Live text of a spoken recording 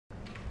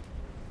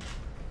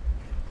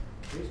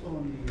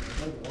Baseball in the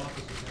Oval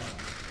Office has had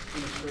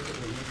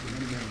inextricably linked for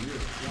many, many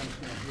years. If you want to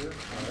stand here,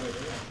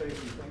 I'll show you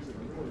some things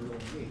that are really, really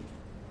neat.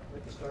 I'd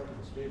like to start with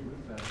this Babe Ruth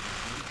bat.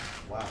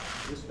 Wow.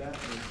 This bat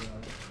was used by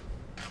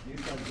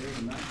the Babe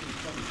in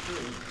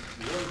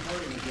 1923. Warren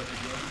Harding was at the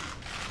game,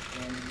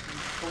 and he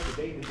told the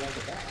Babe he'd like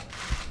a bat.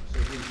 So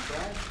he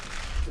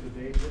scratched to the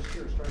Babe this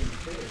year, starting to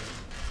fade,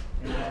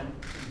 and then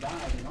he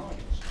died in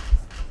August.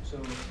 So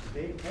the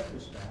Babe kept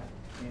this bat,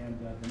 and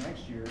the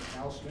next year,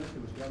 Al Smith,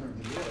 who was governor of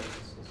New York,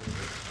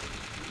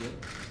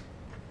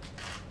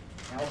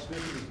 Al Smith,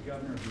 who was the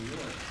governor of New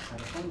York,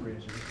 had a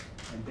fundraiser,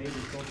 and Babe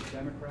was both a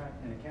Democrat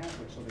and a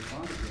Catholic, so they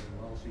bonded really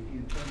well. So he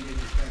in turn gave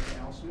this back to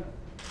Al Smith,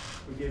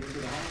 who gave it to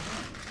the Hall of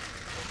Fame.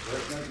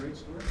 Isn't that a great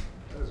story?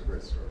 That is a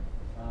great story.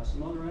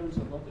 Some other items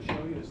I'd love to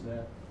show you is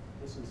that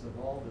this is the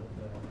ball that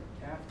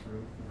Taft threw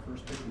for the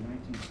first pitch in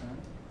 1910.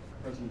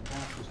 President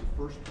Taft was the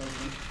first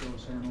president to throw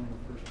a ceremonial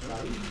first pitch.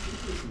 He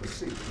threw from the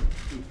seat.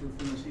 He threw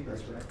from the seat.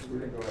 That's right.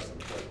 We didn't go out to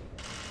the plate.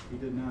 He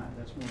did not.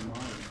 That's more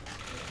modern.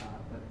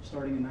 But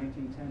starting in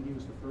 1910, he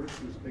was the first.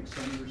 He was a big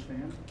Senators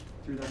fan.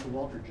 Threw that to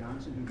Walter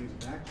Johnson, who gave it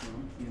back to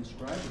him. He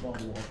inscribed the ball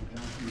to Walter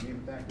Johnson and gave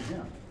it back to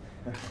him.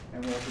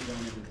 And Walter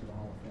donated it to the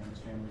Hall of Fame.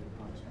 His family did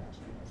upon his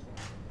passing.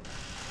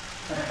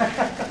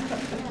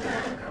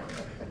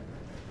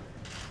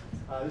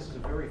 This is a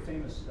very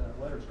famous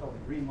letter. It's called the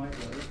Green Light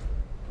Letter,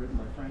 written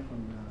by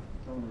Franklin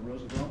Delano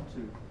Roosevelt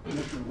to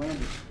Commissioner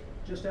Landis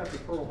just after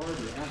Pearl Harbor,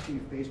 asking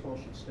if baseball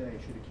should stay,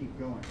 should it keep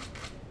going.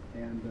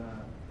 And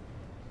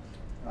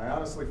I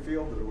honestly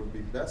feel that it would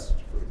be best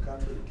for the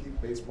country to keep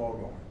baseball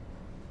going.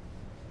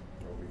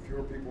 There will be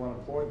fewer people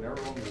unemployed, and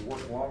everyone will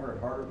work longer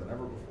and harder than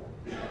ever before.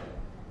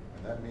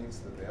 And that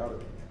means that they ought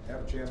to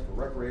have a chance for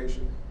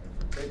recreation and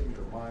for taking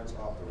their minds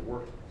off their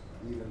work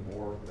even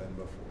more than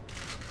before.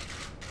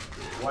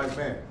 Wise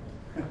man,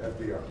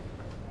 FDR.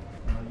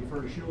 You've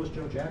heard of shoeless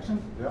Joe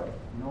Jackson? Yep.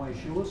 You know why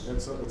he's shoeless?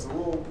 It's a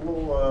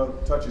little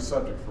touchy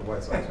subject for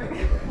White Sox.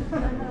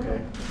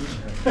 Okay.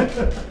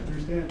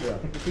 Understand? Yeah.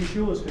 He's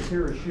shoeless because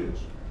here are his shoes.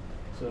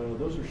 So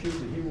those are shoes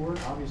that he wore,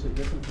 obviously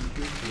different from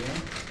shoes he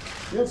had.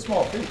 He had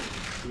small feet.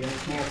 He had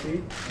small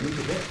feet, and he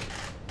could hit.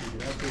 He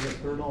could actually hit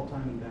third all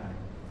time in batting.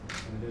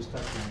 And it is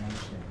touchdown, I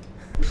understand.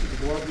 This is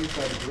the glove used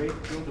by the great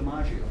Joe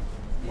DiMaggio.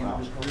 He ended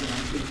his career in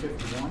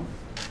 1951.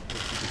 As you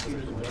can see, the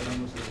welding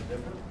was a little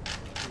different.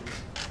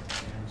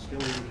 And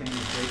still he became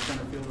the great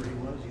center fielder he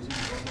was using a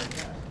glove like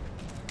that.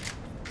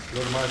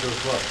 Joe DiMaggio's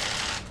glove.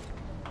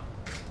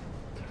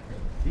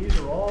 These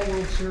are all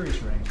World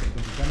Series rings that have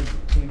been presented to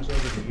teams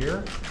over the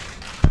year.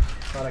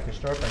 Thought I could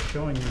start by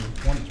showing you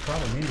one that's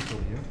probably meaningful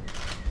to you.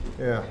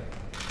 Yeah.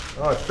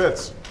 Oh, it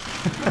fits.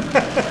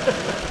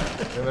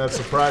 And that's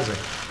surprising.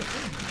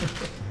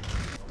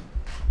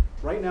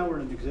 Right now we're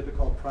in an exhibit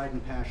called Pride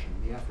and Passion,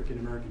 the African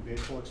American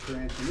baseball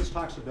experience, and this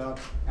talks about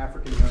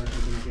African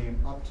Americans in the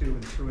game up to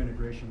and through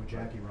integration with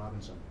Jackie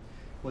Robinson.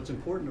 What's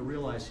important to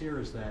realize here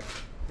is that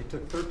it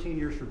took 13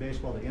 years for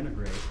baseball to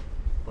integrate,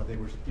 but they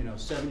were,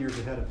 7 years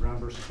ahead of Brown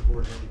versus the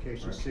Board of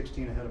Education, Right.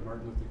 16 ahead of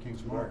Martin Luther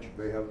King's March.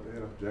 They have,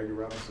 Jackie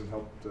Robinson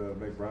helped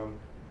make Brown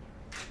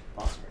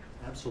possible.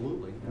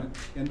 Absolutely.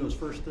 In those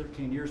first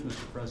 13 years,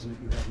 Mr. President,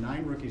 you had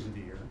 9 rookies of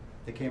the year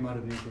that came out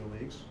of Negro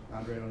leagues.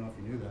 Andre, I don't know if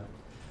you knew that.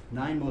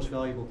 9 most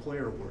valuable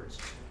player awards,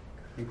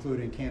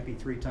 including Campy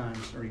 3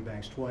 times, Ernie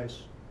Banks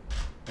twice.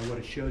 And what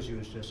it shows you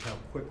is just how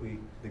quickly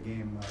the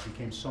game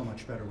became so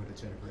much better with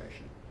its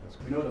integration.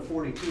 We know that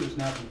 42 is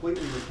now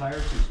completely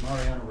retired since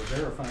Mariano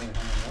Rivera finally hung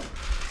it up.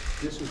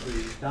 This was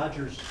the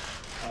Dodgers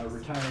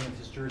retiring of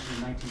his jersey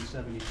in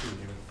 1972.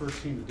 They were the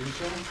first team to do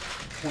so.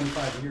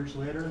 25 years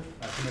later,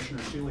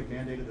 Commissioner Seelig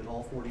mandated that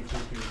all 42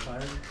 be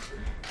retired.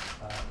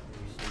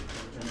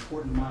 An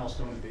important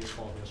milestone in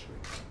baseball history.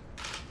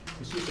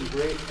 You see some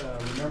great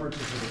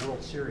remembrances of the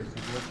World Series,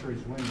 the World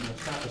Series win.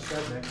 Scott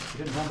Sednick, he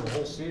didn't remember the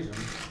whole season.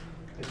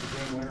 Hit the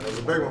game winner. That was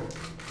a big one.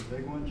 The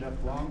big one. Jeff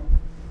Blum,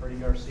 Freddie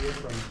Garcia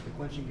from the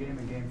clinching game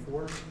in Game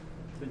 4. There's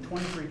been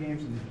 23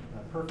 games in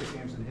perfect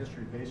games in the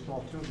history of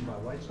baseball, 2 of them by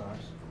White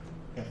Sox.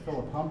 Got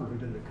Philip Humber, who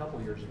did it a couple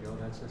of years ago.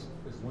 That's his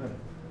limit.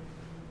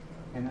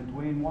 And then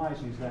Dwayne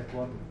Wise used that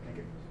glove to make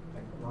a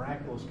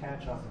miraculous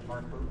catch off of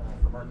Mark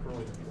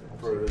Burley.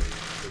 For the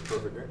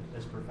perfect game.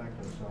 It's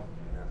perfecto. So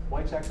Yeah.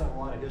 White Sox have a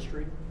lot of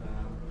history.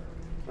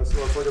 Let's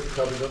look at the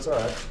Cubs. That's all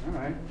right. All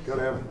right.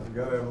 Gotta have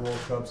a little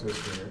Cubs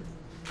history here.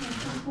 You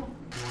want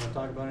to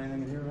talk about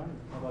anything in here, Ron?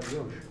 How about Yosh?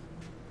 One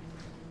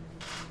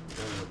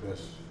of the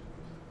best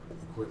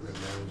equipment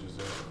managers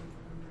ever.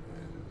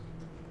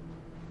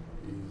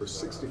 And For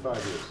 65 years.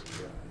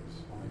 Yeah, he's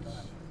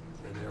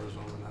in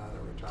Arizona now at a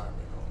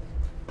retirement home.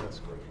 That's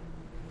great.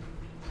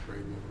 Great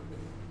human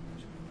being.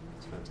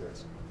 It's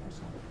fantastic.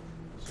 Excellent.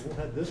 So we'll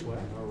head this way.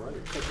 All righty.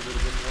 Take a little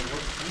bit more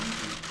look.